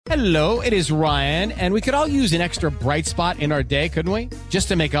Hello, it is Ryan, and we could all use an extra bright spot in our day, couldn't we? Just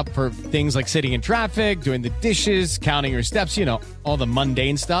to make up for things like sitting in traffic, doing the dishes, counting your steps, you know, all the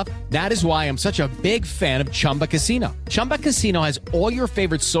mundane stuff. That is why I'm such a big fan of Chumba Casino. Chumba Casino has all your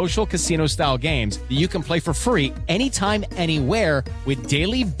favorite social casino-style games that you can play for free anytime, anywhere with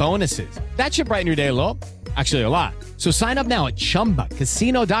daily bonuses. That should brighten your day a little. Actually, a lot. So sign up now at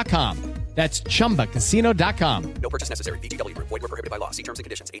ChumbaCasino.com. That's ChumbaCasino.com. No purchase necessary. VGW Group. Void where prohibited by law. See terms and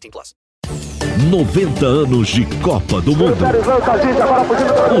conditions. 18+. 90 anos de Copa do Mundo.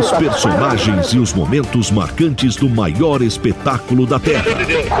 Os personagens e os momentos marcantes do maior espetáculo da Terra.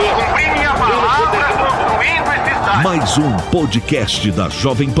 Mais um podcast da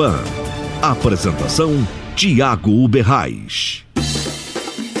Jovem Pan. Apresentação: Tiago Uberrais.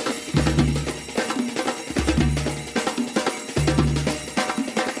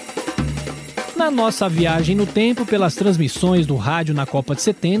 Na nossa viagem no tempo pelas transmissões do rádio na Copa de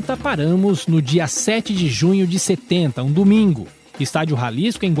 70, paramos no dia 7 de junho de 70, um domingo. Estádio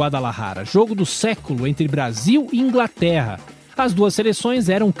Jalisco, em Guadalajara, jogo do século entre Brasil e Inglaterra. As duas seleções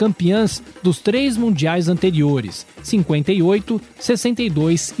eram campeãs dos 3 mundiais anteriores, 58,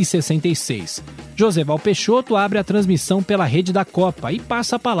 62 e 66. Joséval Peixoto abre a transmissão pela rede da Copa e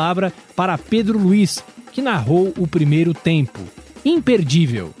passa a palavra para Pedro Luiz, que narrou o primeiro tempo.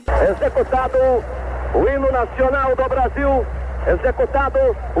 Imperdível. Executado o hino nacional do Brasil, executado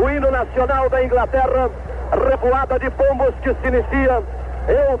o hino nacional da Inglaterra, revoada de pombos que se inicia.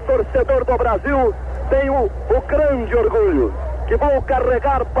 Eu, torcedor do Brasil, tenho o grande orgulho que vou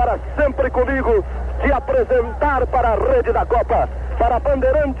carregar para sempre comigo de apresentar para a rede da Copa, para a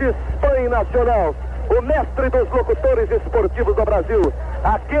Bandeirantes Pan Nacional, o mestre dos locutores esportivos do Brasil,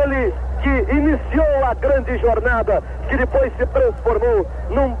 aquele que iniciou a grande jornada, que depois se transformou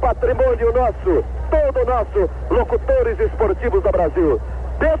num patrimônio nosso, todo nosso, locutores esportivos do Brasil.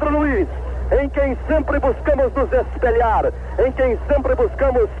 Pedro Luiz, em quem sempre buscamos nos espelhar, em quem sempre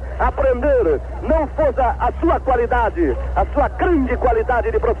buscamos aprender, não fosse a sua qualidade, a sua grande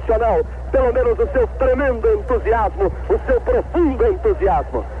qualidade de profissional, pelo menos o seu tremendo entusiasmo, o seu profundo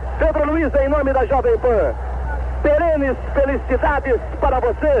entusiasmo. Pedro Luiz, em nome da Jovem Pan, perenes felicidades para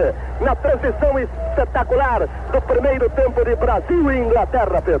você na transmissão espetacular do primeiro tempo de Brasil e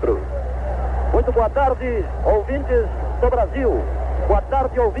Inglaterra, Pedro. Muito boa tarde, ouvintes do Brasil. Boa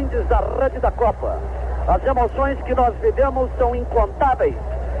tarde, ouvintes da Rede da Copa. As emoções que nós vivemos são incontáveis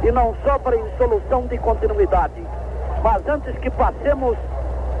e não sofrem solução de continuidade. Mas antes que passemos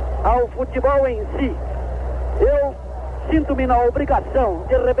ao futebol em si, eu sinto-me na obrigação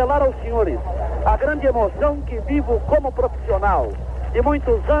de revelar aos senhores a grande emoção que vivo como profissional, de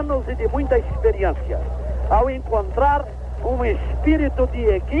muitos anos e de muita experiência, ao encontrar um espírito de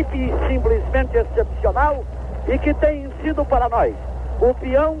equipe simplesmente excepcional e que tem sido para nós o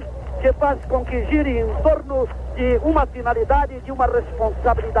peão que faz com que gire em torno de uma finalidade e de uma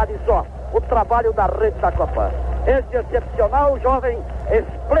responsabilidade só, o trabalho da Rede da Copa. Este excepcional, jovem,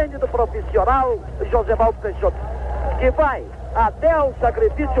 esplêndido profissional, Joséval Peixoto, que vai até ao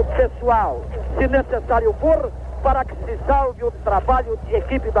sacrifício pessoal, se necessário for, para que se salve o trabalho de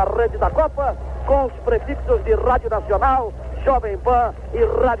equipe da Rede da Copa, com os prefixos de Rádio Nacional, Jovem Pan e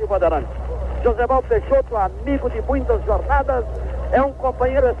Rádio Bandeirantes. Joséval Peixoto, amigo de muitas jornadas, é um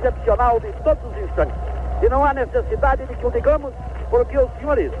companheiro excepcional de todos os instantes. E não há necessidade de que o digamos, porque os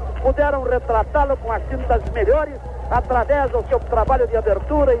senhores puderam retratá-lo com as tintas melhores, através do seu trabalho de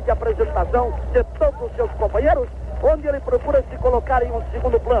abertura e de apresentação de todos os seus companheiros, onde ele procura se colocar em um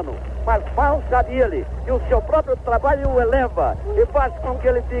segundo plano, mas mal sabe ele que o seu próprio trabalho o eleva e faz com que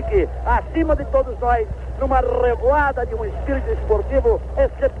ele fique acima de todos nós, numa revoada de um espírito esportivo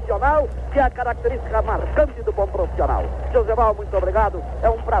excepcional, que é a característica marcante do bom profissional. Joséval, muito obrigado, é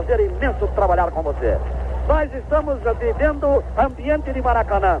um prazer imenso trabalhar com você. Nós estamos vivendo ambiente de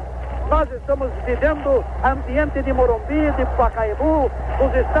Maracanã, nós estamos vivendo ambiente de Morumbi, de Pacaembu,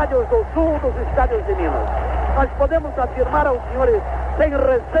 dos estádios do Sul, dos estádios de Minas. Nós podemos afirmar aos senhores, sem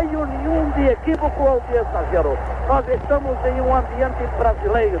receio nenhum de equívoco ou de exagero, nós estamos em um ambiente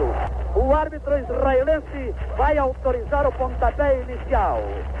brasileiro. O árbitro israelense vai autorizar o pontapé inicial.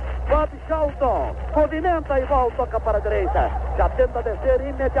 Bob Charlton movimenta e bola toca para a direita. Já tenta descer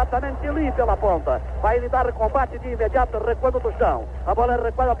imediatamente ali pela ponta. Vai lhe dar combate de imediato, recuando do chão. A bola é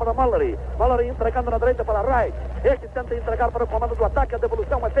recuada para Mallory. Mallory entregando na direita para Wright. Este tenta entregar para o comando do ataque. A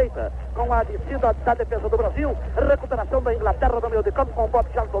devolução é feita com a descida da defesa do Brasil. Recuperação da Inglaterra no meio de campo com o Bob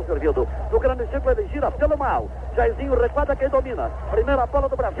Charlton servido. No grande círculo ele gira pelo mal. Jairzinho recuada, quem domina. Primeira bola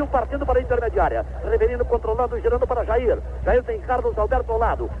do Brasil partindo para a intermediária. Riverino controlando e girando para Jair. Jair tem Carlos Alberto ao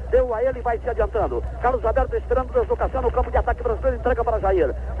lado. deu a ele e vai se adiantando. Carlos Alberto esperando deslocação no campo de ataque brasileiro, entrega para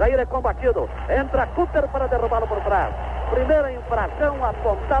Jair. Jair é combatido, entra Cooper para derrubá-lo por trás. Primeira infração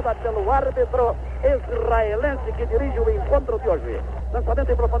apontada pelo árbitro israelense que dirige o encontro de hoje.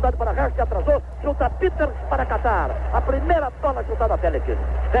 Lançamento em profundidade para Reis, que atrasou, chuta Peters para Qatar. A primeira bola chutada a Félix.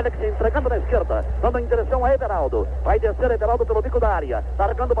 Félix entregando na esquerda, dando em direção a Everaldo. Vai descer Everaldo pelo bico da área,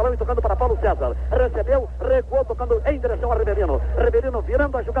 largando o balão e tocando para Paulo César. Recebeu, recuou, tocando em direção a Riverino. Riverino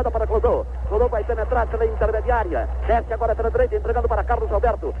virando a jogada para Clodô. Clodô vai penetrar pela intermediária. Desce agora pela direita, entregando para Carlos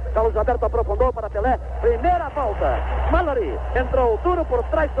Alberto. Carlos Alberto aprofundou para Pelé. Primeira volta. Mallory entrou duro por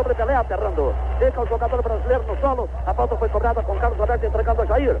trás sobre Pelé, aterrando. Fica o jogador brasileiro no solo. A falta foi cobrada com Carlos Alberto entregando a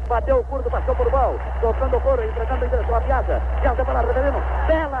Jair. Bateu o curto, passou por Bal. Tocando o couro, entregando em direção a Piazza. Piazza para Riverino.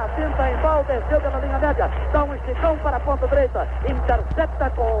 Bela tinta em Bal, desceu pela linha média. Dá um esticão para a ponta direita. Intercepta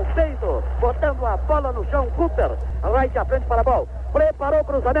com o peito, botando a bola no chão. Cooper vai de frente para Bal. Preparou o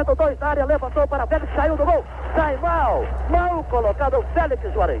cruzamento, 2 da área, levantou para Félix, saiu do gol. Sai mal. Mal colocado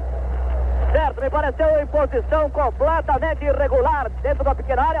Félix Juarez. Certo, me pareceu em posição completamente irregular dentro da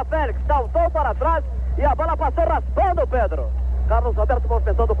pequena área. Félix saltou para trás e a bola passou raspando, Pedro. Carlos Alberto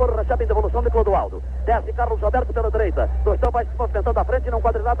movimentando o coro, recebe a devolução de Clodoaldo. Desce Carlos Alberto pela direita. Tostão vai se movimentando à frente, não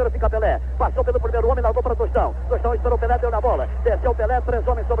quadrilátero, fica Pelé. Passou pelo primeiro homem, largou para Tostão. Tostão esperou Pelé, deu na bola. Desceu Pelé, 3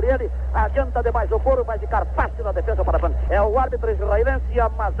 homens sobre ele. Adianta demais o coro, vai ficar fácil na defesa para Pan. É o árbitro israelense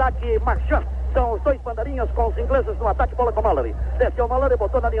Yamazaki Marchand. São os 2 bandeirinhas com os ingleses no ataque, bola com Mallory. Desceu Mallory,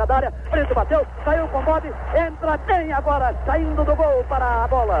 botou na linha da área. Brito bateu, saiu com Bob. Entra bem agora, saindo do gol para a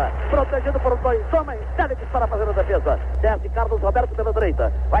bola. Protegido por 2 homens. Félix para fazer a defesa. Desce Carlos Roberto pela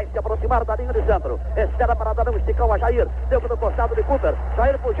direita. Vai se aproximar da linha de centro. Espera para dar um esticão a Jair. Deu pelo costado de Cooper.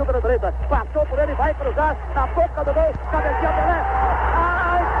 Jair puxou pela direita. Passou por ele, vai cruzar. Na boca do gol. Cabeceia Pelé.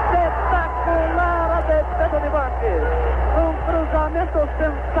 Espetacular a defesa de Banque. Um cruzamento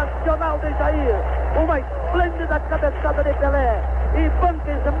sensacional de Jair. Uma esplêndida cabeçada de Pelé. E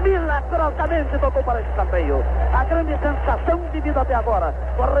Banques milagrosamente tocou para escanteio. A grande sensação de vida até agora.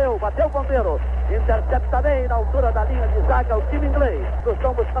 Correu, bateu o ponteiro. Intercepta bem na altura da linha de zaga o time inglês.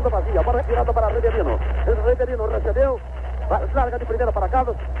 Estão buscando vazia. Bola virada para Riverino. Riverino recebeu. Larga de primeira para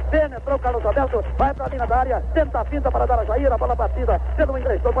Carlos. Penetrou Carlos Alberto. Vai para a linha da área. Tenta a finta para dar a Jair. A bola batida pelo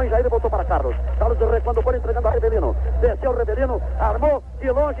inglês. Tomou em Jair e voltou para Carlos. Carlos recuando por entregando a Riverino. Desceu o Riverino. Armou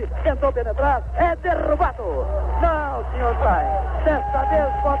de longe. Tentou penetrar. É derrubado. Não, senhor Klein. Desta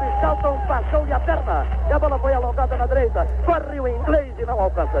vez Bob Charlton passou-lhe a perna. E a bola foi alongada na direita. Corre o inglês e não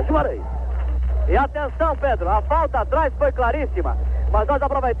alcança. Juarez. E atenção, Pedro. A falta atrás foi claríssima. Mas nós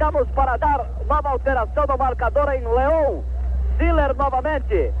aproveitamos para dar nova alteração no marcador em Leão. Ziller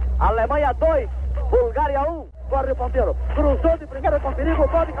novamente. Alemanha 2, Bulgária 1. Corre o ponteiro. Cruzou de primeira com perigo.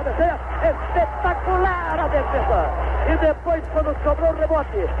 Pode cabeceia. Espetacular a defesa. E depois, quando sobrou o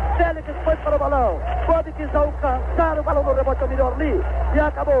rebote, Félix foi para o balão. Pode quis alcançar o balão no rebote ao melhor Lee. E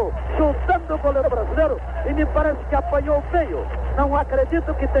acabou chutando o goleiro brasileiro. E me parece que apanhou feio. Não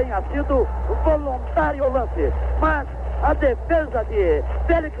acredito que tenha sido voluntário o lance. Mas a defesa de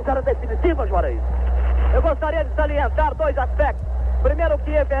Félix era definitiva, Juarez. Eu gostaria de salientar 2 aspectos. Primeiro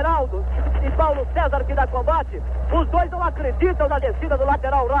que Everaldo e Paulo César que dá combate, os 2 não acreditam na descida do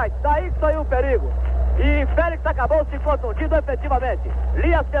lateral right. Daí que saiu o perigo. E Félix acabou se contundindo efetivamente.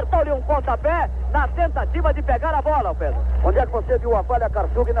 Lee acertou-lhe um pontapé na tentativa de pegar a bola, Pedro. Onde é que você viu a falha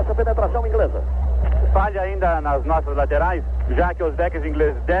Karsug nessa penetração inglesa? Falha ainda nas nossas laterais, já que os backs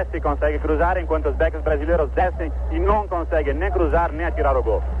ingleses descem e conseguem cruzar, enquanto os backs brasileiros descem e não conseguem nem cruzar nem atirar o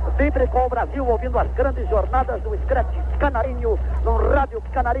gol. Sempre com o Brasil ouvindo as grandes jornadas do Scratch Canarinho, no rádio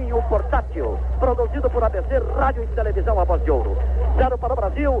Canarinho portátil, produzido por ABC, rádio e televisão a voz de ouro. 0 para o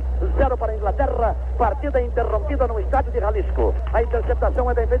Brasil, 0 para a Inglaterra, partida interrompida no estádio de Jalisco. A interceptação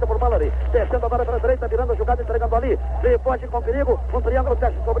é bem feita por Mallory, descendo agora para a direita, virando a jogada, entregando ali. Ele foge com perigo, um triângulo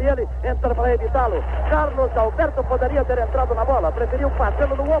desce sobre ele, entra para evitá-lo. Carlos Alberto poderia ter entrado na bola, preferiu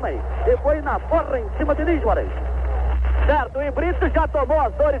fazê-lo no homem e foi na porra em cima de Luiz Juarez. Certo, e Brito já tomou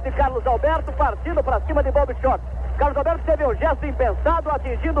as dores de Carlos Alberto, partindo para cima de Bob Schott. Carlos Alberto teve um gesto impensado,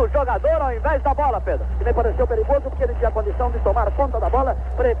 atingindo o jogador ao invés da bola, Pedro. E me pareceu perigoso porque ele tinha condição de tomar conta da bola,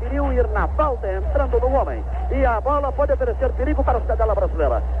 preferiu ir na falta, entrando no homem. E a bola pode oferecer perigo para a cidadela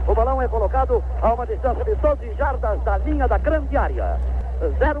brasileira. O balão é colocado a uma distância de 12 jardas da linha da grande área.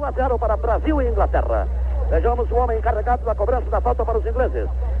 0-0 para Brasil e Inglaterra. Vejamos o homem encarregado da cobrança da falta para os ingleses.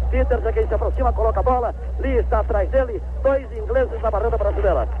 Peters é quem se aproxima, coloca a bola. Lee está atrás dele. 2 ingleses na barreira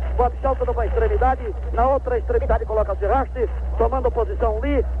brasileira. Bob Charlton numa extremidade. Na outra extremidade coloca-se Hurst. Tomando posição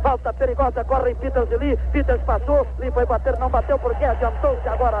Lee. Falta perigosa. Correm Peters e Lee. Peters passou. Lee foi bater. Não bateu porque adiantou-se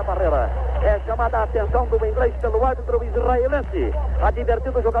agora a barreira. É chamada a atenção do inglês pelo árbitro israelense.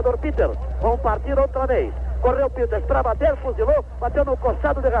 Advertido o jogador Peters. Vão partir outra vez. Correu Peters para bater, fuzilou, bateu no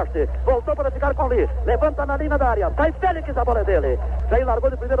costado de Hurst. Voltou para ficar com Lee. Levanta na linha da área. Sai Félix, a bola é dele. Jair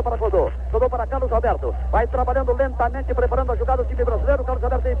largou de primeiro para Clodô. Clodô para Carlos Alberto. Vai trabalhando lentamente, preparando a jogada do time brasileiro. Carlos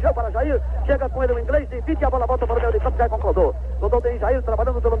Alberto enfiou para Jair. Chega com ele o inglês, divide a bola, volta para o meio de campo, cai com Clodô. Clodô tem Jair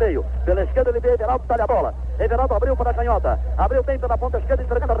trabalhando pelo meio. Pela esquerda ele vê Everaldo, talha a bola. Everaldo abriu para a canhota. Abriu bem pela ponta esquerda,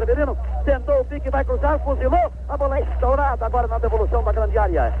 entregando a Riverino. Tentou o pique, vai cruzar, fuzilou. A bola é estourada agora na devolução da grande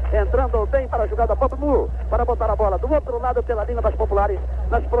área. Entrando bem para a jogada Bob Moore. Para botar a bola do outro lado pela linha das populares,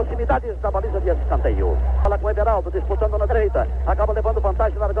 nas proximidades da baliza de escanteio. Fala com Everaldo, disputando na direita. Acaba levando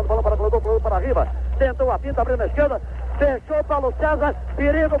vantagem, largando o balão para Clodô, Clodô para riba. Tentou a pinta, abriu na esquerda. Fechou Paulo César,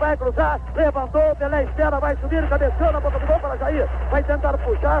 perigo, vai cruzar, levantou, Pelé espera, vai subir, cabeceou na boca do gol para Jair, vai tentar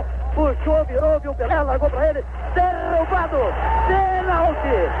puxar, puxou, virou, viu Pelé, largou para ele, derrubado,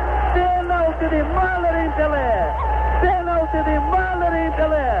 pênalti de Mahler em Pelé, pênalti de Mahler em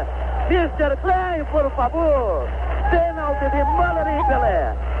Pelé, Mr. Klein, por favor, pênalti de Mahler em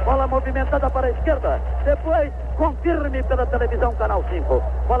Pelé. Bola movimentada para a esquerda. Depois, confirme pela televisão, Canal 5.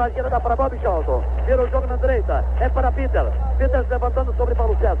 Bola girada para Bob Charlton. Vira o jogo na direita. É para Peter. Peters levantando sobre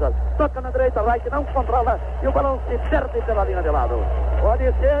Paulo César. Toca na direita, Wright não controla. E o balão se perde pela linha de lado.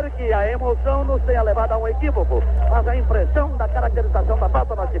 Pode ser que a emoção nos tenha levado a um equívoco. Mas a impressão da caracterização da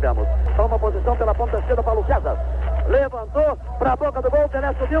falta nós tivemos. Toma posição pela ponta esquerda, Paulo César. Levantou para a boca do gol.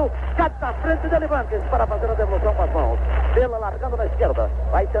 Pelé subiu. Cata à frente de Levantes para fazer a devolução com as mãos. Pela largando na esquerda.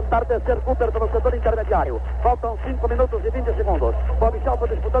 Vai tentar descer Cooper pelo setor intermediário. Faltam 5 minutos e 20 segundos. Bob Charlton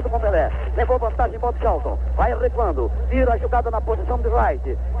disputando com Pelé. Levou vantagem Bob Charlton. Vai recuando. Vira a jogada na posição de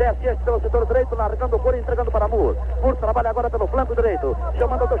Wright. Desce este pelo setor direito, largando o Moore, entregando para Moore. Moore trabalha agora pelo flanco direito.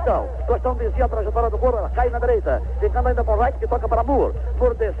 Chamando o Tostão. Tostão desvia a trajetória do Moore. Ela cai na direita. Ficando ainda com Wright, que toca para Moore.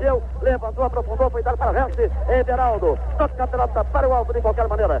 Moore desceu, levantou, aprofundou, foi dar para Hurst. Everaldo. Toca a pelota para o alto de qualquer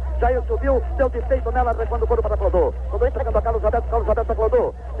maneira. Jair subiu, deu de peito nela, recuando o Moore para Clodô. Clodô entregando a Carlos Alberto. Carlos Alberto a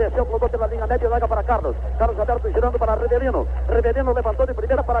Clodô. Desceu Clodô pela linha média e larga para Carlos. Carlos Alberto girando para Riverino. Riverino levantou de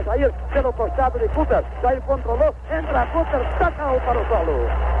primeira para Jair. Pelo costado de Cooper. Jair controlou. Entra Cooper. Taca-o para o solo.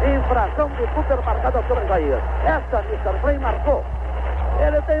 Infração de Cooper marcada sobre Jair. Essa Mr. Frey marcou.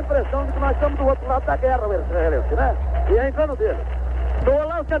 Ele tem a impressão de que nós estamos do outro lado da guerra, o israelense, né? E é engano dele. No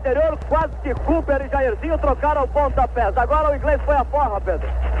lance anterior, quase que Cooper e Jairzinho trocaram pontapés. Agora o inglês foi a forma, Pedro.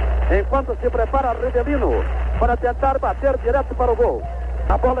 Enquanto se prepara Riverino para tentar bater direto para o gol.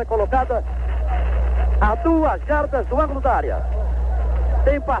 A bola é colocada a 2 jardas do ângulo da área.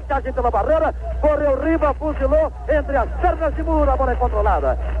 Tem passagem pela barreira, correu riba, fuzilou entre as pernas de Moore, a bola é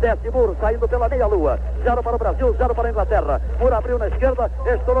controlada. Desce Moore, saindo pela meia-lua. 0 para o Brasil, 0 para a Inglaterra. Moore abriu na esquerda,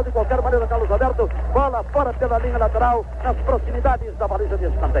 estourou de qualquer maneira Carlos Alberto. Bola fora pela linha lateral, nas proximidades da baliza de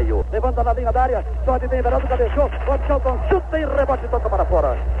escanteio. Levanta na linha da área, sobe bem, Everaldo cabeceou. Bob Charlton chuta e rebote, toca para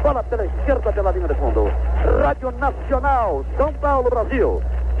fora. Bola pela esquerda, pela linha de fundo. Rádio Nacional, São Paulo, Brasil.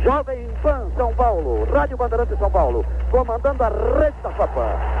 Jovem Pan São Paulo, Rádio Bandeirante São Paulo, comandando a rede da Copa.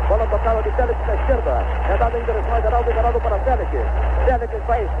 Bola tocada de Félix na esquerda, é dada em direção a Everaldo para Félix. Félix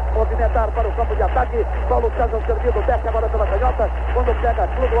vai movimentar para o campo de ataque. Paulo César servido, desce agora pela canhota, quando pega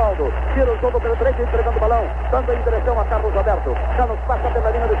Clodoaldo, tira o jogo pelo direito, entregando o balão, dando em direção a Carlos Alberto. Carlos passa pela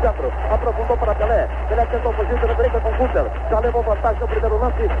linha do centro, aprofundou para Pelé. Pelé tentou fugir pela direita com Cooper, já levou vantagem no primeiro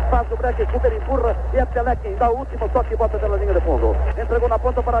lance, faz o break, Cooper empurra e é Pelé quem dá o último toque e bota pela linha de fundo. Entregou na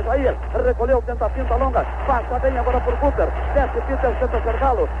ponta para Jair, recolheu, tenta a finta longa, passa bem agora por Cooper, desce Peter, tenta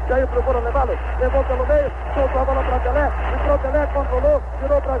cercá-lo, Jair procura levá-lo, levou pelo meio, soltou a bola para Pelé, entrou Pelé, controlou,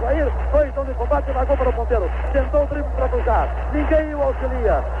 virou para Jair, foi então de combate, largou para o ponteiro, tentou o drible para cruzar, ninguém o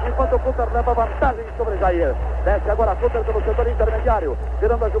auxilia, enquanto Cooper leva vantagem sobre Jair. Desce agora Cooper pelo setor intermediário,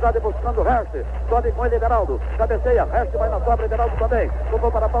 virando a jogada e buscando Hurst, sobe com ele Everaldo, cabeceia, Hurst vai na sobra, Everaldo também,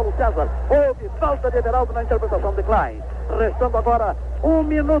 tocou para Paulo César, houve falta de Everaldo na interpretação de Klein. Restando agora 1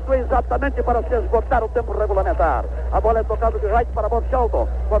 minuto exatamente para se esgotar o tempo regulamentar. A bola é tocada de Wright para Bob Charlton.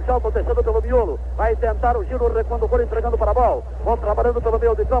 Bob Charlton descendo pelo miolo. Vai tentar o giro, recuando o couro, entregando para a bola. Vão trabalhando pelo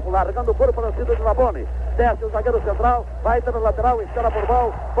meio de campo, largando o couro para o Cid de Labone. Desce o zagueiro central, vai pelo lateral, espera por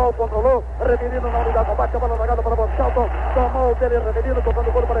Ball. Ball controlou, Riverino na unidade de combate. A bola largada para Bob Charlton. Tomou o dele, Riverino, tocando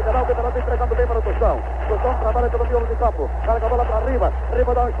o couro para Everaldo. Everaldo entregando bem para o Tostão. Tostão trabalha pelo miolo de campo. Carga a bola para Riva.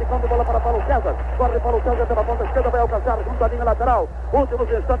 Riva dá um esticão de bola para Paulo César. Corre Paulo César pela ponta esquerda, vai alcançar junto à linha lateral.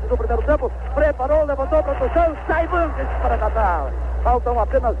 Últimos instantes do primeiro tempo. Preparou, levantou para o Tostão. Sai Vanques para Catar. Faltam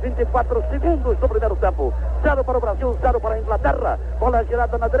apenas 24 segundos do primeiro tempo. 0 para o Brasil, 0 para a Inglaterra. Bola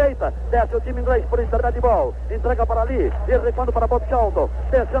girada na direita. Desce o time inglês por internet de bola. Entrega para ali. E recuando para Bob Charlton.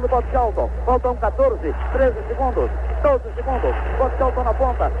 Descendo Bob Charlton. Faltam 14, 13 segundos. 12 segundos. Bob Charlton na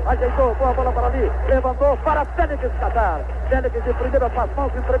ponta. Ajeitou. Boa bola para ali. Levantou para Félix Catar. Félix de primeira faz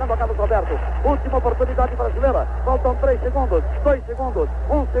mãos entregando a Carlos Alberto. Última oportunidade brasileira. Faltam 3 segundos. 2 segundos.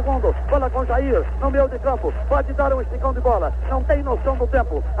 1 segundo. Bola com Jair. No meio de campo. Pode dar um esticão de bola. Não tem noção do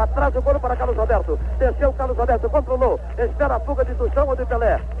tempo. Atrás o gol para Carlos Alberto. Desceu Carlos Alberto. Controlou. Espera a fuga de Duchamp ou de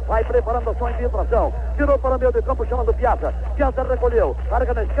Pelé. Vai preparando a sua infiltração. Tirou para o meio de campo chamando Piazza. Piazza recolheu.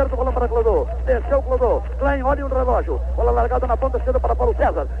 Larga na esquerda. Bola para Clodô. Desceu Clodô. Klein olha o relógio. Bola largada na ponta esquerda para Paulo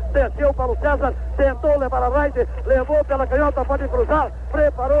César. Desceu Paulo César. Tentou levar a right. Levou pela canhota. Pode cruzar.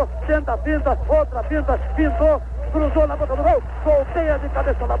 Preparou. Tenta a pinta. Outra pinta. Pintou. Cruzou na boca do gol, solteia de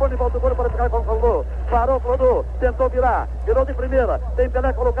cabeça na bola e volta o gol para ficar com o Clodô. Parou o Clodô, tentou virar, virou de primeira, tem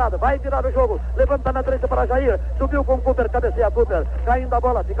Pelé colocado, vai virar o jogo, levanta na direita para Jair, subiu com o Cooper, cabeceia Cooper, caindo a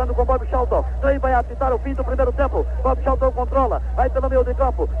bola, ficando com Bob Charlton. Clay vai apitar o fim do primeiro tempo, Bob Charlton controla, vai pelo meio de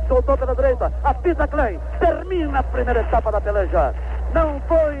campo, soltou pela direita, apita Clay, termina a primeira etapa da peleja. Não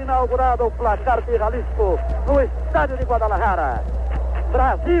foi inaugurado o placar de Jalisco no estádio de Guadalajara.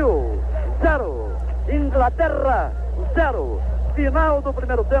 Brasil 0, Inglaterra 0. Final do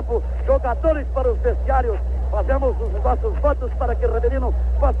primeiro tempo. Jogadores para os vestiários. Fazemos os nossos votos para que Rivelino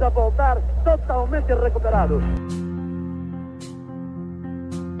possa voltar totalmente recuperado.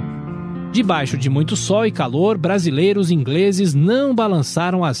 Debaixo de muito sol e calor, brasileiros e ingleses não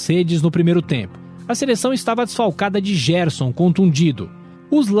balançaram as redes no primeiro tempo. A seleção estava desfalcada de Gerson, contundido.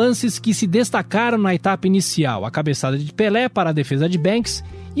 Os lances que se destacaram na etapa inicial, a cabeçada de Pelé para a defesa de Banks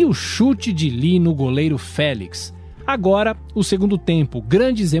e o chute de Lee no goleiro Félix. Agora, o segundo tempo,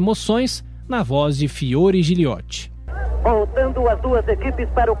 grandes emoções, na voz de Fiore Gigliotti. Voltando as duas equipes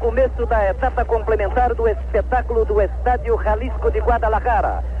para o começo da etapa complementar do espetáculo do Estádio Jalisco de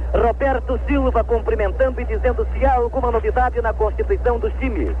Guadalajara. Roberto Silva cumprimentando e dizendo se há alguma novidade na constituição dos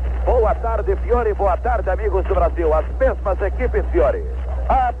times. Boa tarde, Fiore. Boa tarde, amigos do Brasil. As mesmas equipes, Fiore.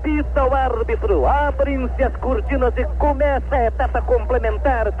 Apita o árbitro, abrem-se as cortinas e começa a etapa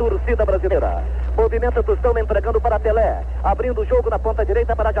complementar, torcida brasileira. Movimenta Tostão entregando para Pelé, abrindo o jogo na ponta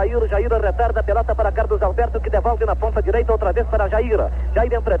direita para Jair. Jair retarda a pelota para Carlos Alberto, que devolve na ponta direita outra vez para Jair.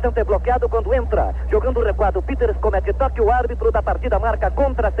 Jair, entretanto, é bloqueado quando entra, jogando recuado. Peters comete toque, o árbitro da partida marca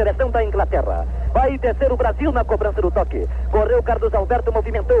contra a seleção da Inglaterra. Vai descer o Brasil na cobrança do toque. Correu Carlos Alberto,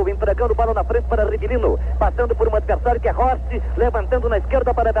 movimentou, entregando bola na frente para Rivelino, passando por um adversário que é Rossi, levantando na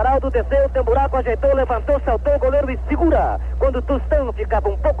esquerda para Everaldo, desceu, tem buraco, ajeitou, levantou, saltou o goleiro e segura. Quando Tostão ficava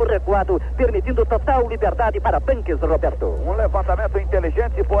um pouco recuado, permitindo total liberdade para Banks, Roberto. Um levantamento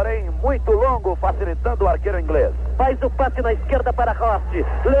inteligente, porém muito longo, facilitando o arqueiro inglês. Faz o passe na esquerda para Rossi,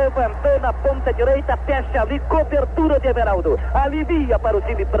 levantou na ponta direita, fecha ali, cobertura de Everaldo, alivia para o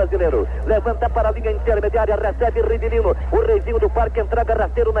time brasileiro, levanta para a linha intermediária, recebe Rivelino, o reizinho do parque entrega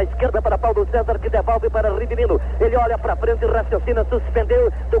rasteiro na esquerda para Paulo César, que devolve para Rivelino, ele olha para frente, raciocina,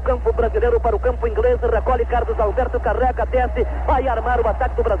 suspendeu do campo brasileiro para o campo inglês, recolhe Carlos Alberto, carrega, desce, vai armar o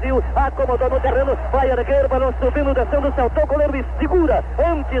ataque do Brasil, acomodou no terreno, vai erguer, balão subindo, descendo, saltou o goleiro e segura,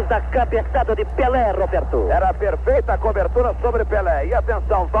 antes da cabeçada de Pelé, Roberto. Era perfeita a cobertura sobre Pelé, e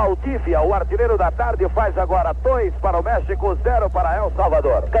atenção, Valdívia, o artilheiro da tarde, faz agora 2 para o México, 0 para El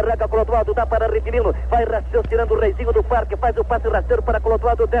Salvador. Carrega Clodoaldo, dá para Rivelino, vai raciocinando o reizinho do parque, faz o passe rasteiro para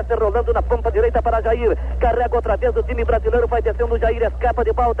Clodoaldo, desce rolando na ponta direita para Jair, carrega outra vez o time brasileiro, vai descendo, Jair escapa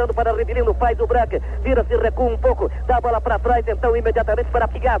de voltando para Rivelino, faz o break, vira-se, recua um pouco, dá a bola para trás, então imediatamente para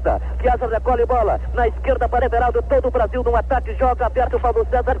Piazza. Piazza recolhe bola, na esquerda para Everaldo, todo o Brasil no ataque, joga aberto Paulo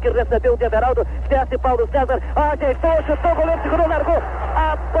César, que recebeu de Everaldo, desce Paulo César, ajeitou, chutou, goleiro, segurou, largou,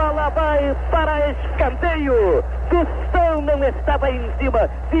 a bola vai para escanteio. Tostão não estava em cima,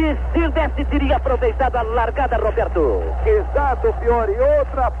 se estivesse teria aproveitado a largada, Roberto. Exato, Fiore,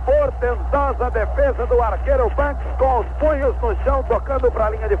 outra portentosa defesa do arqueiro Banks, com os punhos no chão, tocando para a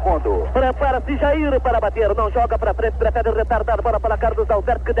linha de fundo. Prepara-se Jair para bater, não joga para frente, prefere retardar a bola para Carlos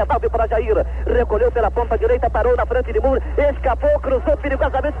Alberto, que devolve para Jair, recolheu pela ponta direita, parou na frente de Moore, escapou, cruzou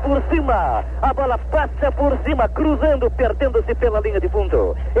perigosamente por cima, a bola passa por cima, cruzando, perdendo-se pela linha de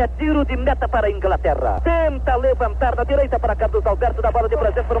fundo. É tiro de meta para a Inglaterra, tenta levar levantar na direita para Carlos Alberto, da bola de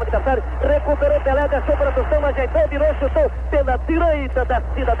presente para o adversário, recuperou Pelé, deixou para Tostão, ajeitou, virou, chutou pela direita da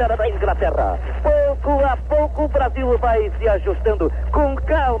cidadela da Inglaterra. Pouco a pouco o Brasil vai se ajustando, com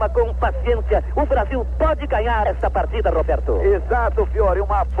calma, com paciência. O Brasil pode ganhar esta partida, Roberto. Exato, Fiore,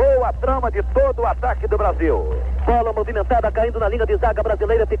 uma boa trama de todo o ataque do Brasil. Bola movimentada, caindo na linha de zaga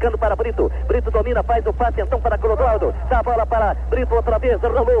brasileira, ficando para Brito. Brito domina, faz o passe então para Clodoaldo. Dá a bola para Brito outra vez,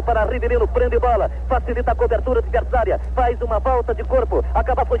 rolou para Rivelino, prende bola, facilita a cobertura adversária, faz uma volta de corpo,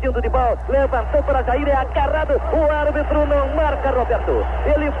 acaba fugindo de bola, levantou para Jair, é agarrado. O árbitro não marca, Roberto.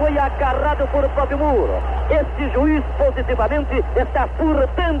 Ele foi agarrado por Fábio Muro. Este juiz positivamente está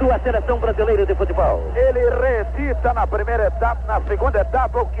furtando a seleção brasileira de futebol. Ele recita na primeira etapa, na segunda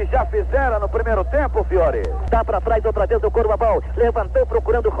etapa, o que já fizeram no primeiro tempo, Fiore. Dá para trás outra vez o Corvabal, levantou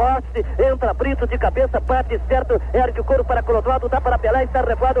procurando Rossi, entra Brito de cabeça, bate certo, ergue o couro para Clodoaldo, dá para Pelé, está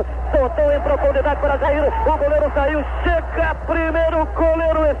recuado, soltou em profundidade para Jair, o goleiro saiu, chega primeiro, o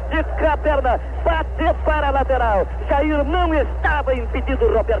goleiro estica a perna, bate para a lateral. Jair não estava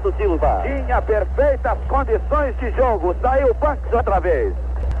impedido, Roberto Silva. Tinha perfeitas condições de jogo, saiu Banks outra vez.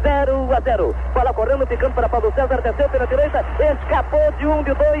 0-0, bola correndo, ficando para Paulo César, desceu pela direita, escapou de um,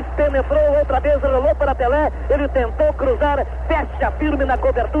 de dois, penetrou outra vez, rolou para Pelé, ele tentou cruzar, fecha firme na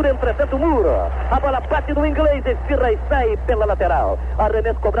cobertura, entretanto o Muro, a bola bate no inglês, esfirra e sai pela lateral,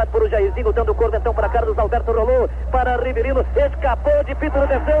 arremesso cobrado por o Jairzinho, dando corpo então para Carlos Alberto, rolou para Rivelino, escapou de Pítaro,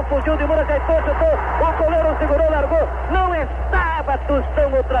 desceu, fugiu de Muro, ajeitou, chutou, o goleiro segurou, largou, não estava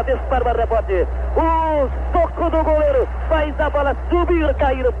Tostão outra vez para o rebote, o soco do goleiro faz a bola subir,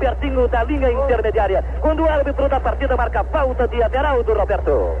 cair pertinho da linha intermediária, quando o árbitro da partida marca falta de Aderaldo,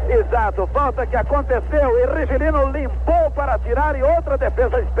 Roberto. Exato, falta que aconteceu e Rivelino limpou para tirar e outra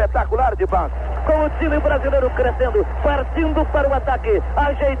defesa espetacular de Banks. Com o time brasileiro crescendo, partindo para o ataque,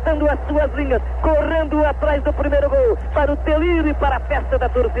 ajeitando as suas linhas, correndo atrás do primeiro gol, para o delírio e para a festa da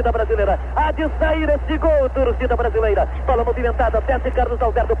torcida brasileira. Há de sair esse gol, torcida brasileira. Bola movimentada, desce Carlos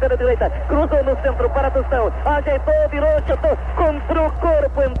Alberto pela direita, cruzou no centro para Tostão, ajeitou, virou, chutou, contra o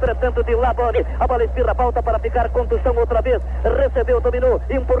corpo, entretanto de Labone, a bola espirra, volta para ficar com Tostão outra vez, recebeu, dominou,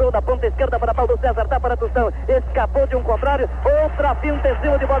 empurrou da ponta esquerda para Paulo César, dá para Tostão, escapou de um contrário, outra finta em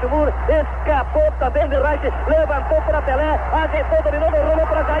cima de Bob Moore, escapou também de Reich, levantou para Pelé, ajeitou, dominou, rolou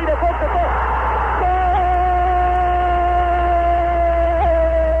para Jair, depois chutou,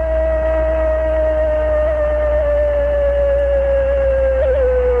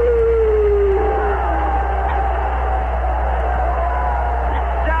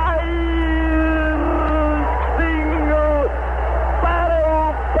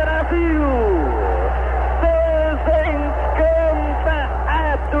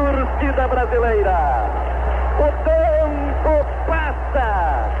 brasileira. O tempo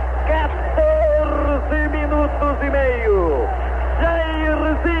passa, 14 minutos e meio.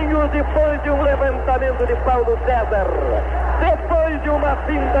 Jairzinho, depois de um levantamento de Paulo César, depois de uma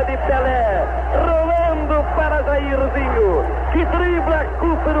finta de Pelé, rolando para Jairzinho, que dribla,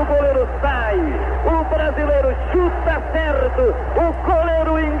 Cooper, o goleiro sai, o brasileiro chuta certo, o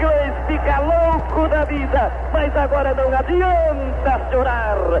goleiro inglês fica louco da vida, mas agora não adianta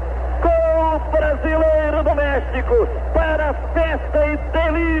chorar. Com o brasileiro do México, para a festa e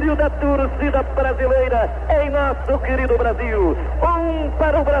delírio da torcida brasileira em nosso querido Brasil. 1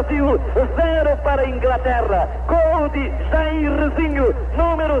 para o Brasil, 0 para a Inglaterra. Gol de Jairzinho,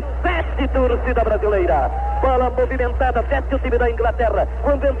 número 7, torcida brasileira. Bola movimentada, desce o time da Inglaterra.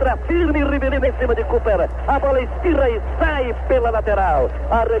 Quando entra firme, Rivelino em cima de Cooper. A bola estira e sai pela lateral.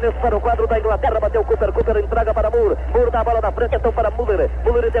 Arremesso para o quadro da Inglaterra, bateu Cooper. Cooper entrega para Moore. Moore dá a bola na frente, então para Muller.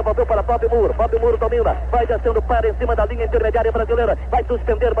 Muller devolveu para Bob Moore. Bob Moore domina, vai descendo para em cima da linha intermediária brasileira. Vai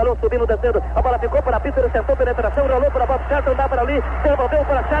suspender, balão subindo, descendo. A bola ficou para Peter, sentou penetração, rolou para Bob Charlton, dá para ali, devolveu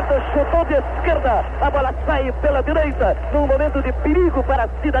para Charlton, chutou de esquerda. A bola sai pela direita, num momento de perigo para a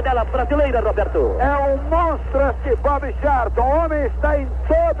cidadela brasileira, Roberto. É um monstro este Bob Charlton. O homem está em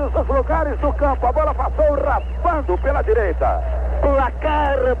todos os lugares do campo. A bola passou raspando pela direita.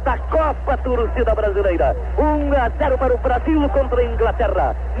 Placar da Copa, torcida brasileira. 1-0 para o Brasil contra a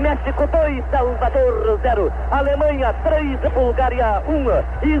Inglaterra. México 2, Salvador 0. Alemanha 3, Bulgária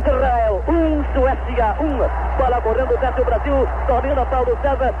 1. Israel 1, Suécia 1. Bola correndo, desce o Brasil. Domina Paulo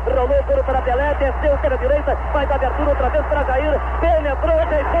César, rolou para Pelé, desceu pela direita, faz abertura outra vez para Jair. Penetrou,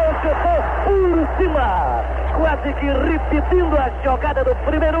 deitou, chutou por cima. Quase que repetindo a jogada do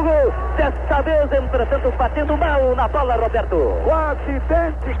primeiro gol Desta vez, entretanto, batendo mal na bola, Roberto. Quase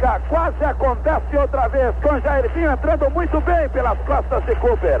idêntica, quase acontece outra vez, com Jairzinho entrando muito bem pelas costas de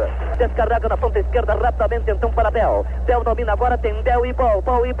Cooper. Descarrega na ponta esquerda rapidamente então para Bell. Bell domina agora, tem Bell e Ball.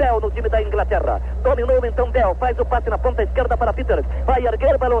 Ball e Bell no time da Inglaterra. Dominou então Bell, faz o passe na ponta esquerda para Peters. Vai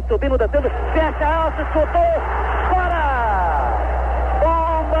erguer, balão subindo, descendo, fecha alto, chutou, fora!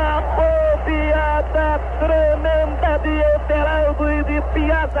 Uma bobeada tremenda de Everaldo e de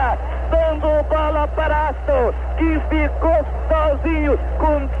Piazza, dando bola para Aston, que ficou sozinho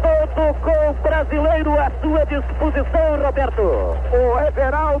com todo o gol brasileiro à sua disposição, Roberto. O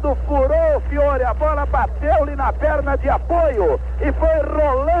Everaldo furou, Fiore, a bola bateu-lhe na perna de apoio e foi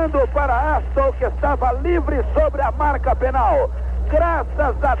rolando para Aston, que estava livre sobre a marca penal.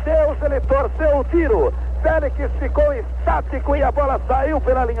 Graças a Deus ele torceu o tiro. Félix ficou estático e a bola saiu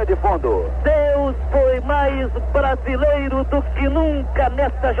pela linha de fundo. Deus foi mais brasileiro do que nunca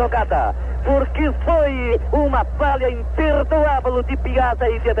nesta jogada, porque foi uma falha imperdoável de Piazza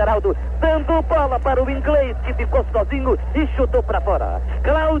e de Everaldo, dando bola para o inglês, que ficou sozinho e chutou para fora.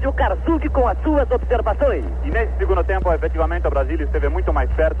 Cláudio Karzug com as suas observações. E nesse segundo tempo, efetivamente, o Brasil esteve muito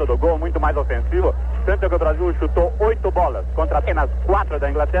mais perto do gol, muito mais ofensivo, tanto que o Brasil chutou 8 bolas contra apenas 4 da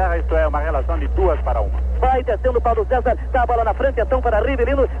Inglaterra, isto é uma relação de 2-1. Vai descendo o Paulo César, dá a bola na frente, então para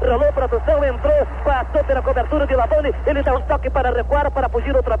Rivelino, rolou produção, entrou, passou pela cobertura de Lavone, ele dá um toque para recuar, para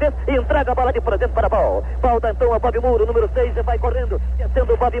fugir outra vez e entrega a bola de presente para Ball. Falta então a Bob Moore, o número 6, vai correndo,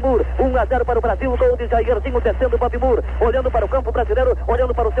 descendo o Bob Moore, 1-0 para o Brasil, gol de Jairzinho, descendo o Bob Moore, olhando para o campo brasileiro,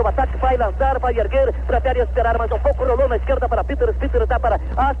 olhando para o seu ataque, vai lançar, vai erguer, prefere esperar mais um pouco, rolou na esquerda para Peters, Peters dá para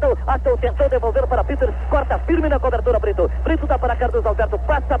Aston tentou devolver para Peters, corta firme na cobertura, Brito dá para Carlos Alberto,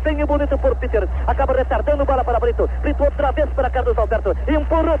 passa bem e bonito por Peters, acaba retardando bola para Brito outra vez para Carlos Alberto,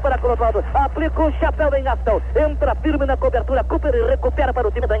 empurrou para Clodoaldo, aplica o chapéu em Aston, entra firme na cobertura, Cooper e recupera para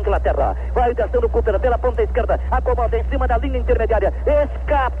o time da Inglaterra, vai descendo Cooper pela ponta esquerda, acomoda em cima da linha intermediária,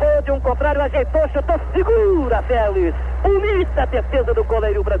 escapou de um contrário, ajeitou, chutou, segura Félix, bonita defesa do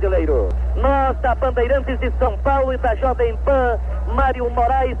goleiro brasileiro. Nós da Bandeirantes de São Paulo e da Jovem Pan, Mário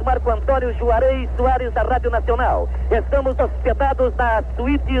Moraes, Marco Antônio Juarez Soares da Rádio Nacional, estamos hospedados na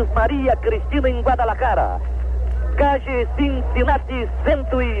Suítes Maria Cristina em Guadalajara, Cage Cincinnati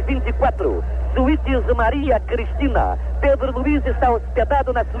 124, Suítes Maria Cristina. Pedro Luiz está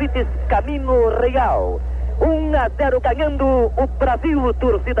hospedado na Suítes Camino Real. 1-0 ganhando o Brasil,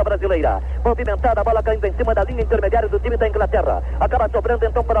 torcida brasileira. Movimentada, a bola caindo em cima da linha intermediária do time da Inglaterra. Acaba sobrando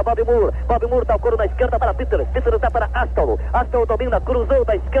então para Bob Moore. Bob Moore dá o couro na esquerda para Peters. Peters dá para Aston. Aston domina, cruzou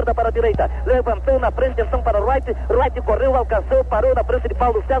da esquerda para a direita. Levantou na frente então para Wright. Wright correu, alcançou, parou na frente de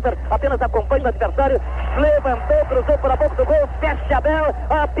Paulo César. Apenas acompanha o adversário. Levantou, cruzou para a boca do gol. Fecha a Bell.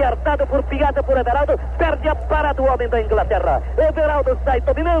 Apertado por Piazza, por Everaldo. Perde a parada do homem da Inglaterra. Everaldo sai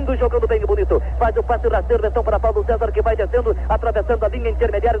dominando, jogando bem e bonito. Faz o passe rasteiro então para Paulo César, que vai descendo, atravessando a linha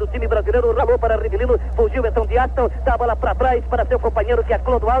intermediária do time brasileiro, rolou para Rivelino, fugiu então de Aston, dá a bola para trás para seu companheiro, que é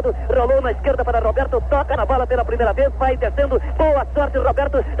Clodoaldo, rolou na esquerda para Roberto, toca na bola pela primeira vez, vai descendo, boa sorte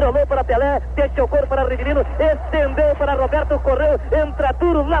Roberto, rolou para Pelé, deixa o corpo para Rivelino, estendeu para Roberto, correu, entra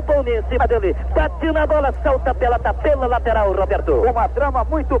duro, Labone em cima dele, bate na bola, salta pela tabela lateral, Roberto. Uma trama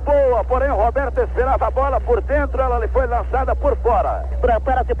muito boa, porém o Roberto esperava a bola por dentro, ela lhe foi lançada por fora.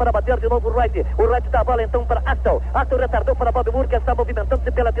 Prepara-se para bater de novo o Wright dá a bola então para Aston retardou para Bob Moore, que está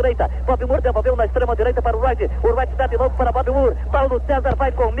movimentando-se pela direita. Bob Moore devolveu na extrema direita para o Wright dá de novo para Bob Moore. Paulo César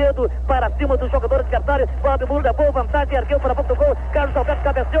vai com medo para cima do jogador adversário. Bob Moore levou vantagem, ergueu para a boca do gol. Carlos Alberto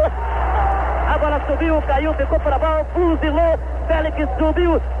cabeceou, a bola subiu, caiu, ficou para a bola, fuzilou. Félix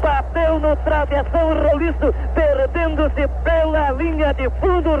subiu, bateu no travessão roliço, perdendo-se pela linha de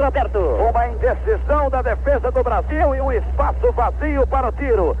fundo, Roberto. Uma indecisão da defesa do Brasil e um espaço vazio para o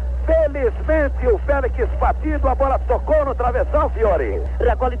tiro. Felizmente o Félix batido, a bola tocou no travessão, Fiore.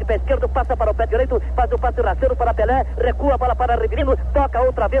 Recolhe de pé esquerdo, passa para o pé direito, faz o passe rasteiro para Pelé, recua a bola para Rivelino, toca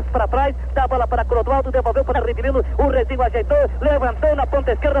outra vez para trás, dá a bola para Clodoaldo, devolveu para Rivelino, o Rezinho ajeitou, levantou na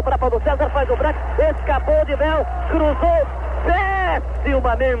ponta esquerda para Paulo César, faz o break, escapou de Bell, cruzou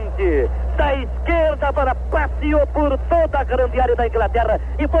pessimamente da esquerda para passeou por toda a grande área da Inglaterra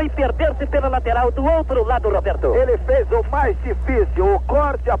e foi perder-se pela lateral do outro lado, Roberto. Ele fez o mais difícil, o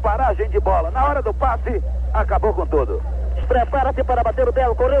corte, a paragem de bola. Na hora do passe, acabou com tudo. Prepara-se para bater o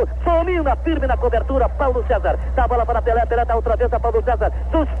Belo, correu, domina firme na cobertura, Paulo César, dá a bola para Pelé, Pelé dá outra vez a Paulo César,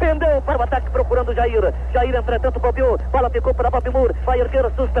 suspendeu para o ataque procurando Jair, entretanto bobeou, bola ficou para Bob Moore, vai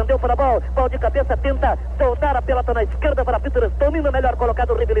erguer, suspendeu para a bola de cabeça, tenta soltar a pelota na esquerda para Peters, domina melhor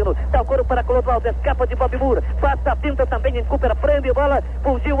colocado o Rivelino, dá o couro para Clodoaldo, escapa de Bob Moore, passa a tinta também em Cooper, prende bola,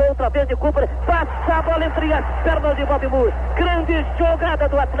 fugiu outra vez de Cooper, passa a bola entre as pernas de Bob Moore, grande jogada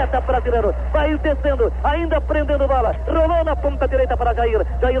do atleta brasileiro, vai descendo, ainda prendendo bola, rolou na ponta direita para Jair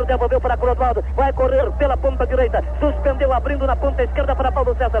devolveu para Clodoaldo, vai correr pela ponta direita, suspendeu abrindo na ponta esquerda para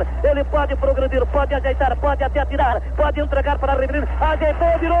Paulo César, ele pode progredir, pode ajeitar, pode até atirar, pode entregar para Rivelino,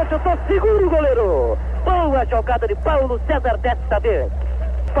 ajeitou, virou, chutou, segura o goleiro, boa jogada de Paulo César desta vez.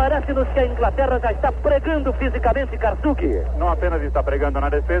 Parece-nos que a Inglaterra já está pregando fisicamente Karsuki. Não apenas está pregando na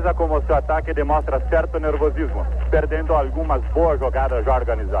defesa, como seu ataque demonstra certo nervosismo, perdendo algumas boas jogadas já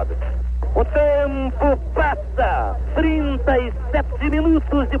organizadas. O tempo passa, 37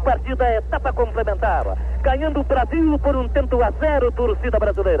 minutos de partida, etapa complementar. Ganhando o Brasil por 1-0, torcida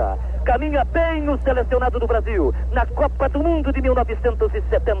brasileira. Caminha bem o selecionado do Brasil na Copa do Mundo de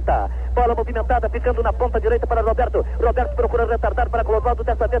 1970. Bola movimentada, ficando na ponta direita para Roberto. Roberto procura retardar para Clodoaldo,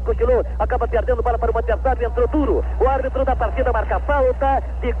 dessa vez cochilou, acaba perdendo bola para o adversário, entrou duro. O árbitro da partida marca a falta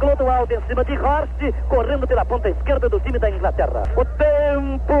de Clodoaldo em cima de Horst, correndo pela ponta esquerda do time da Inglaterra. O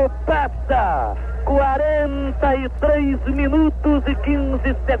tempo passa. 43 minutos e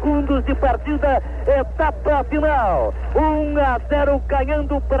 15 segundos de partida, etapa final. 1-0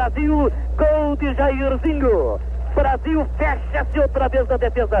 ganhando o Brasil, gol de Jairzinho. Brasil fecha-se outra vez na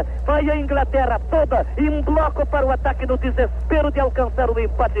defesa. Vai a Inglaterra toda em bloco para o ataque no desespero de alcançar o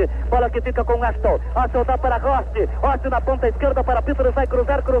empate. Bola que fica com Ashton. Ashton dá para Horst. Horst na ponta esquerda para Peters. Vai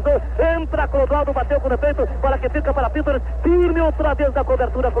cruzar, cruzou. Entra Clodoaldo, bateu com defeito. Bola que fica para Peters. Firme outra vez na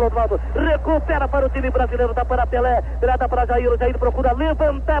cobertura, Clodoaldo. Recupera para o time brasileiro. Dá para Pelé. Pelé dá para Jair. Jair procura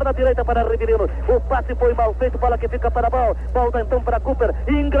levantar na direita para Rivelino. O passe foi mal feito. Bola que fica para Ball. Ball dá então para Cooper.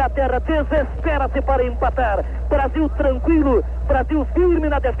 Inglaterra desespera-se para empatar. Brasil tranquilo, Brasil firme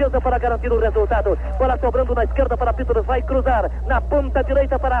na defesa para garantir o resultado. Bola sobrando na esquerda para Peters, vai cruzar na ponta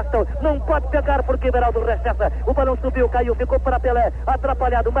direita para Ashton, não pode pegar porque Beraldo rechaça. O balão subiu, caiu, ficou para Pelé,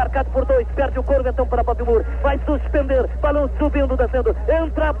 atrapalhado, marcado por dois, perde o corpo então para Bob Moore, vai suspender, balão subindo, descendo,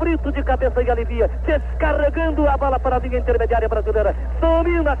 entra Brito de cabeça e alivia, descarregando a bola para a linha intermediária brasileira,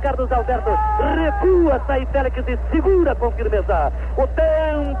 domina Carlos Alberto, recua, sai Félix e segura com firmeza. O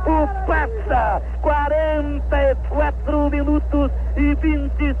tempo passa, 44 minutos e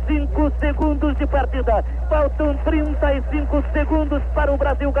 25 segundos de partida. Faltam 35 segundos para o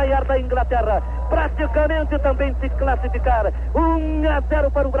Brasil ganhar da Inglaterra. Praticamente também se classificar.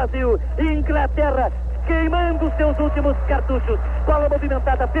 1-0 para o Brasil. Inglaterra queimando seus últimos cartuchos. Bola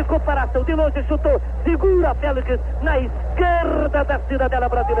movimentada, ficou para ação, de longe chutou, segura Félix na esquerda da cidadela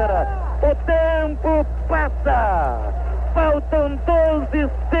brasileira. O tempo passa. Faltam 12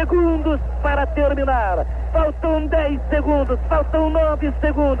 segundos para terminar. Faltam 10 segundos, faltam 9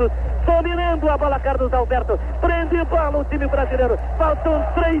 segundos. Dominando a bola Carlos Alberto. Prende bola o time brasileiro. Faltam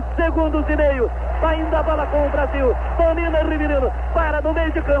 3 segundos e meio. Ainda a bola com o Brasil. Domina Rivelino. Para no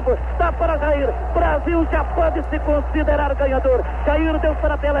meio de campo. Dá para Jair. Brasil já pode se considerar ganhador. Jair deu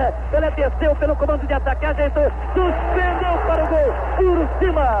para Pelé. Pelé desceu pelo comando de ataque. Ajeitou. Suspendeu para o gol. Por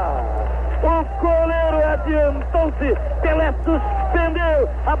cima. O goleiro adiantou-se. Pelé suspendeu.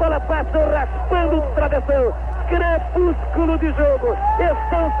 A bola passou raspando o travessão. Crepúsculo de jogo.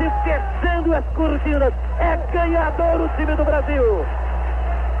 Estão se fechando as cortinas. É ganhador o time do Brasil.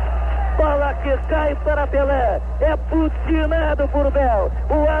 Bola que cai para Pelé. É butinado por Bell.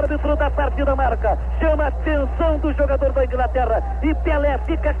 O árbitro da partida marca. Chama a atenção do jogador da Inglaterra. E Pelé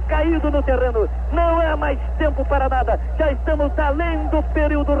fica caído no terreno. Não há mais tempo para nada. Já estamos além do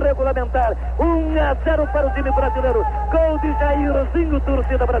período regulamentar. 1-0 para o time brasileiro. Gol de Jairzinho,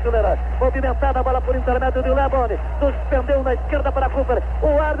 torcida brasileira. Movimentada a bola por intermédio de Lebon. Suspendeu na esquerda para Cooper.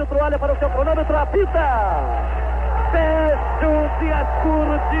 O árbitro olha para o seu cronômetro. Apita. Fecham-se as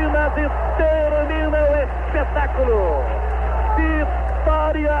cortinas e termina o espetáculo.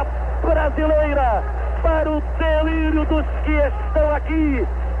 Vitória brasileira para o delírio dos que estão aqui,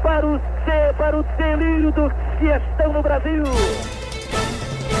 para o delírio dos que estão no Brasil.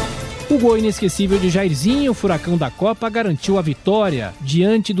 O gol inesquecível de Jairzinho, o furacão da Copa, garantiu a vitória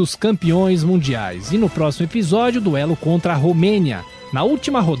diante dos campeões mundiais. E no próximo episódio, duelo contra a Romênia, na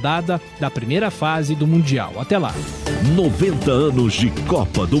última rodada da primeira fase do Mundial. Até lá. 90 anos de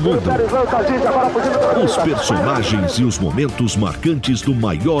Copa do Mundo. Os personagens e os momentos marcantes do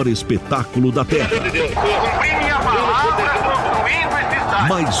maior espetáculo da Terra. Cumpri minha palavra construindo esse estádio.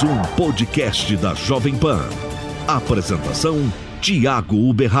 Mais um podcast da Jovem Pan. Apresentação: Tiago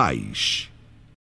Uberrais.